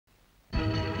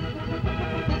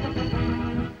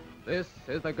This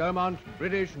is the Gaumont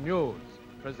British News,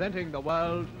 presenting the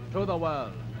world to the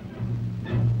world.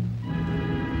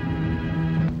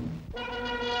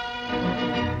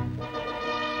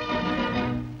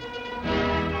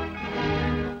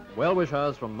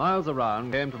 Well-wishers from miles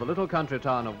around came to the little country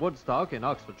town of Woodstock in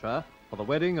Oxfordshire for the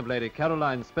wedding of Lady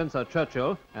Caroline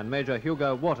Spencer-Churchill and Major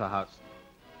Hugo Waterhouse.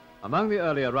 Among the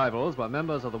early arrivals were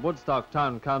members of the Woodstock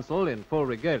Town Council in full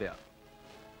regalia.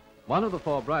 One of the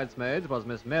four bridesmaids was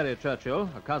Miss Mary Churchill,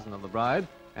 a cousin of the bride,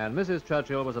 and Mrs.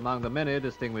 Churchill was among the many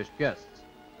distinguished guests.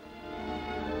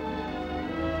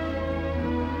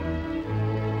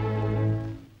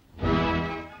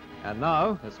 And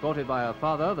now, escorted by her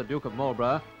father, the Duke of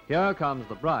Marlborough, here comes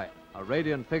the bride, a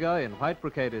radiant figure in white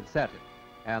brocaded satin,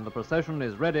 and the procession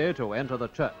is ready to enter the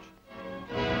church.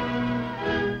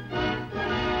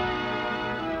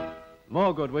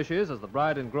 More good wishes as the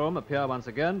bride and groom appear once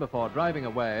again before driving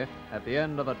away at the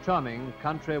end of a charming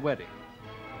country wedding.